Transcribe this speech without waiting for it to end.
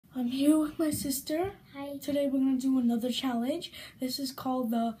I'm here with my sister. Hi. Today we're going to do another challenge. This is called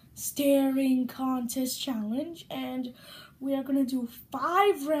the Staring Contest Challenge, and we are going to do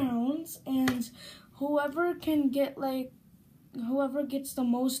 5 rounds, and whoever gets the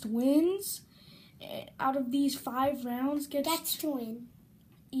most wins out of these 5 rounds gets to win.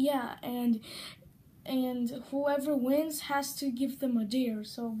 Yeah, and whoever wins has to give them a dare.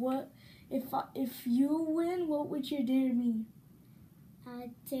 So what if you win, what would your dare be?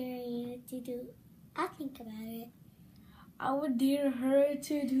 I dare you to do. I'll think about it. I would dare her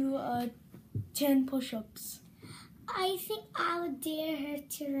to do 10 push-ups. I think I would dare her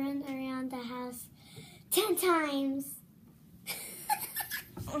to run around the house 10 times.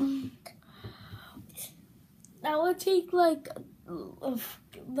 That would take like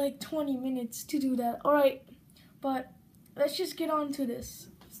 20 minutes to do that. All right, but let's just get on to this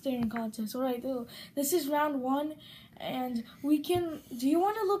staring contest. All right, this is round 1, and we can. Do you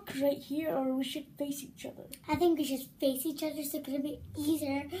want to look right here, or we should face each other? I think we should face each other so it's gonna be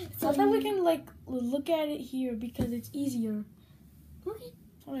easier. So I thought we can look at it here because it's easier. Okay.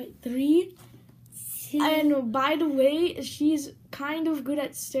 All right, 3. 2. And by the way, she's kind of good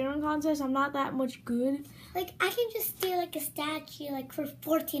at staring contests. I'm not that much good. Like, I can just stare like a statue like for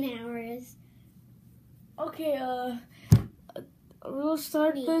 14 hours. Okay, we'll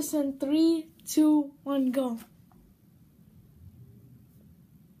start this in 3, 2, 1, go.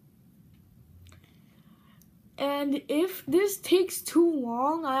 And if this takes too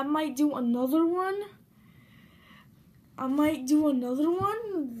long, I might do another one.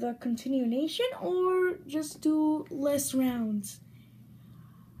 The continuation, or just do less rounds.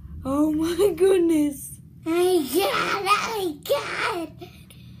 Oh my goodness. Oh my god.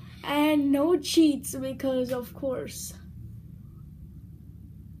 And no cheats, because of course.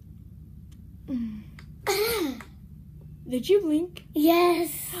 Did you blink?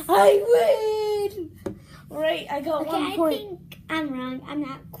 Yes. I win! Alright, I got 1 point. I think I'm wrong. I'm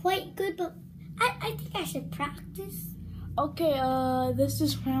not quite good, but I think I should practice. Okay, this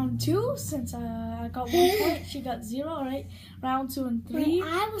is round 2. Since I got 1 point, she got 0. Alright, round 2 and 3.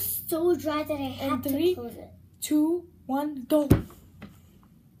 I was so dry that I had to close it. 2, 1, go.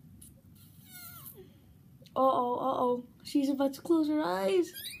 Uh-oh. She's about to close her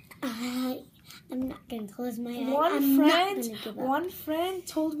eyes. I'm not going to close my eyes. One friend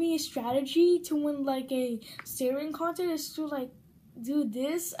told me a strategy to win like a staring contest is to do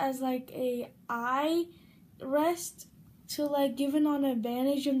this as like a eye rest to give an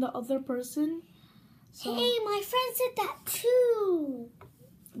advantage on the other person. So, hey, my friend said that too.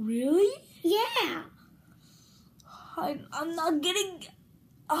 Really? Yeah. I'm not getting.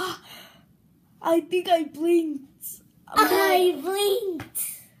 I think I blinked. I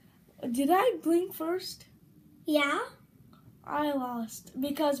blinked. Did I blink first? Yeah. I lost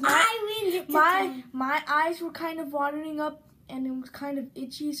because my eyes were kind of watering up and it was kind of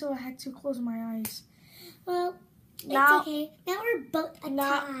itchy, so I had to close my eyes. Well, it's okay. Now we're both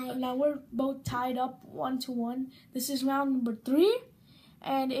tied. Now we're both tied up 1-1. This is round number 3,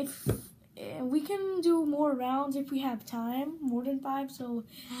 and if we can do more rounds if we have time, more than 5. So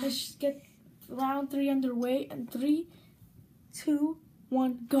let's just get round 3 underway. And 3, 2,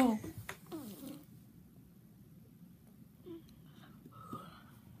 1, go.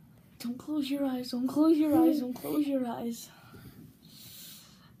 Don't close your eyes. Don't close your eyes. Don't close your eyes.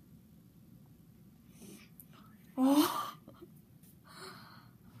 Oh.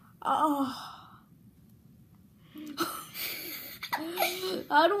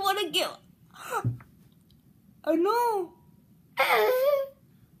 I don't want to get. Oh no.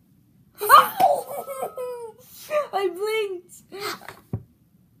 I blinked.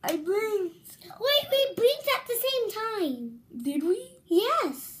 Wait, we blinked at the same time. Did we?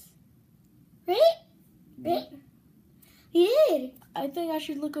 Yes. Right? You did. I think I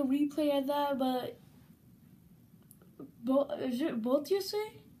should look a replay at that, but is it both you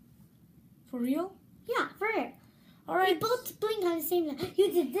say? For real? Yeah, for real. Alright. We both blinked at the same time.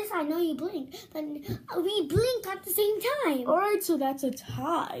 You did this, I know you blinked, but we blinked at the same time. Alright, so that's a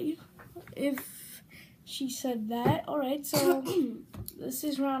tie. If she said that. Alright, so this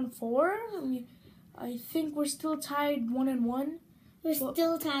is round 4. I think we're still tied 1-1. We're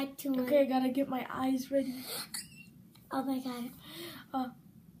still tied 2-1. Okay, I gotta get my eyes ready. Oh my god.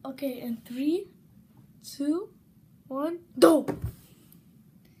 Okay, and 3, 2, 1, go!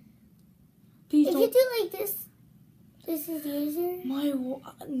 Please if you do like this is easier.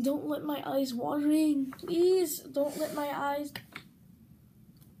 Don't let my eyes watering. Please, don't let my eyes.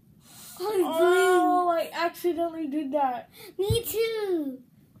 I accidentally did that. Me too.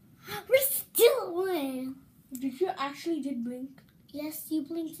 We're still 1. Did you actually did blink? Yes, you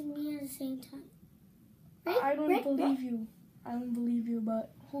blinked at me at the same time. Right? I don't believe you. I don't believe you,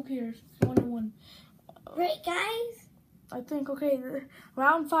 but who cares? 1-1. Right, guys? I think, okay,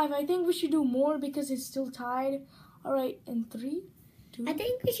 round 5. I think we should do more because it's still tied. All right, in 3, 2, I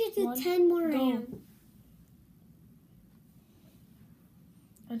think we should do 1, 10 more go. rounds.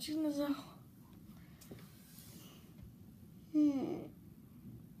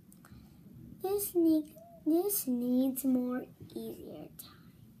 This needs more easier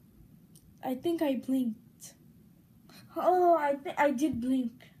time. I think I blinked. Oh, I did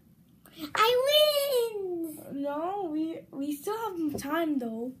blink. I win! No, we still have time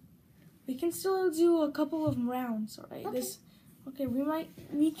though. We can still do a couple of rounds, alright? Okay.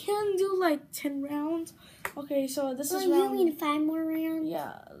 We can do like 10 rounds. Okay, so this is you round. mean 5 more rounds?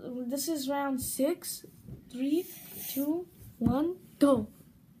 Yeah, this is round 6. 3, 2, 1, go.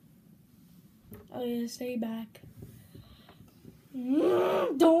 Oh yeah, stay back.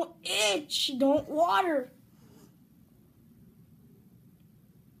 Don't itch. Don't water.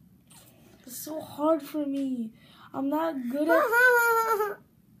 It's so hard for me. I'm not good at.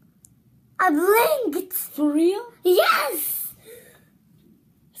 I blinked. For real? Yes.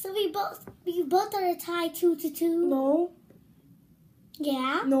 So we both are tied 2-2. No.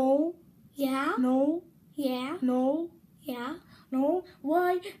 Yeah. No. Yeah. No. Yeah. No. Yeah. No.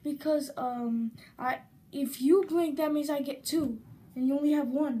 Why? Because if you blink, that means I get 2, and you only have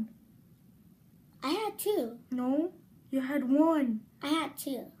 1. I had 2. No. You had 1. I had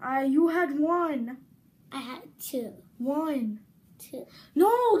 2. You had 1. I had 2. 1. 2.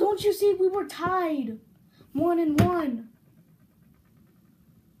 No, don't you see? We were tied. 1-1.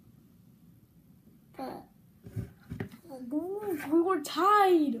 But We were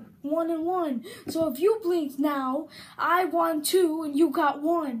tied. 1-1. So if you blinked now, I won 2 and you got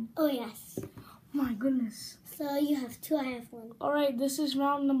 1. oh yes. My goodness. So you have 2. I have 1. All right, this is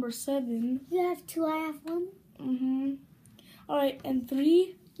round number 7. You have 2. I have 1. All right, and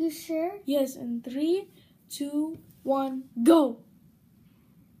 3. You sure? Yes, and 3, 2, 1, go.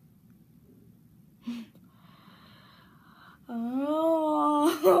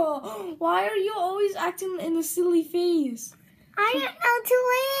 Oh, why are you always acting in a silly face? I don't know to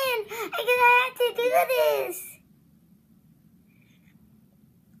win because I have to do this.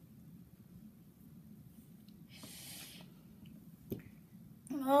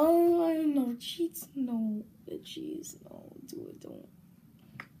 Oh, I don't know. Cheats? No. Bitches? No. Do it. Don't.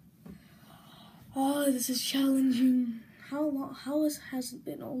 Oh, this is challenging. How long? Has it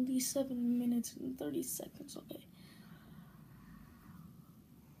been? Only 7 minutes and 30 seconds. Okay.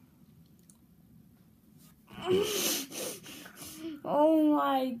 Oh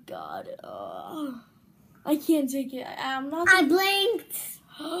my god. I can't take it. I'm not. I blinked.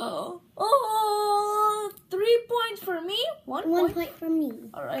 Oh, 3 points for me. 1 1 point. point for me.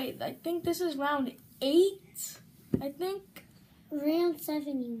 All right. I think this is round 8. I think. Round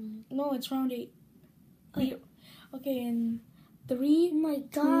 7, you mean? No, it's round 8. Okay. Okay, and 3. Oh my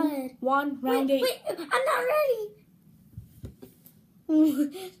god. 1. Round 8. Wait, I'm not ready.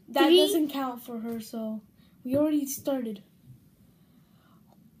 That 3. doesn't count for her, so we already started.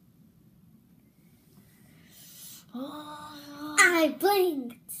 I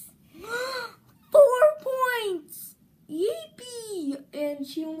blinked. 4 points! Yippee! And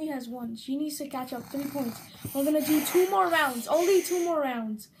she only has 1. She needs to catch up 3 points. We're gonna do 2 more rounds. Only 2 more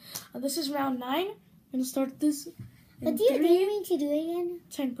rounds. This is round 9. I'm gonna start this. But do you need to do it again?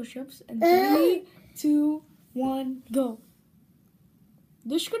 10 push-ups. And 3, 2, 1, go.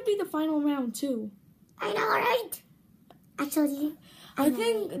 This could be the final round too. I know, right? Actually, I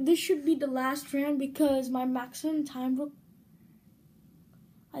think this should be the last round because my maximum time.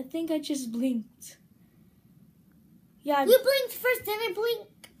 I think I just blinked. Yeah. You blinked first, then I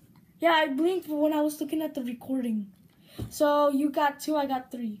blinked. Yeah, I blinked when I was looking at the recording. So you got 2, I got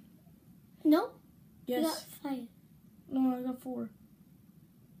 3. No. Yes. You got 5. No, I got 4.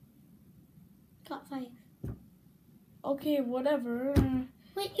 Got 5. Okay, whatever.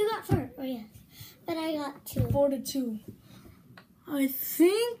 Wait, you got 4. Oh yeah, but I got 2. 4-2. I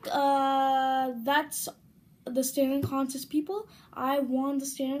think that's the staring contest, people. I won the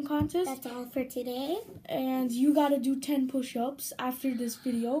staring contest. That's all for today. And you gotta do 10 push-ups after this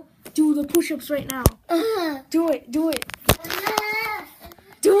video. Do the push-ups right now. Do it. Do it.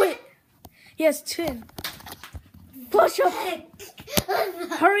 Do it. Yes, 10. Push up.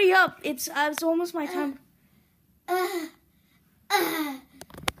 Hurry up. It's almost my time.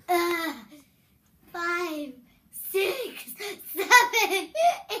 5, 6, 7,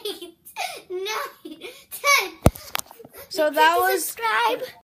 8, 9, 10. So that was Subscribe.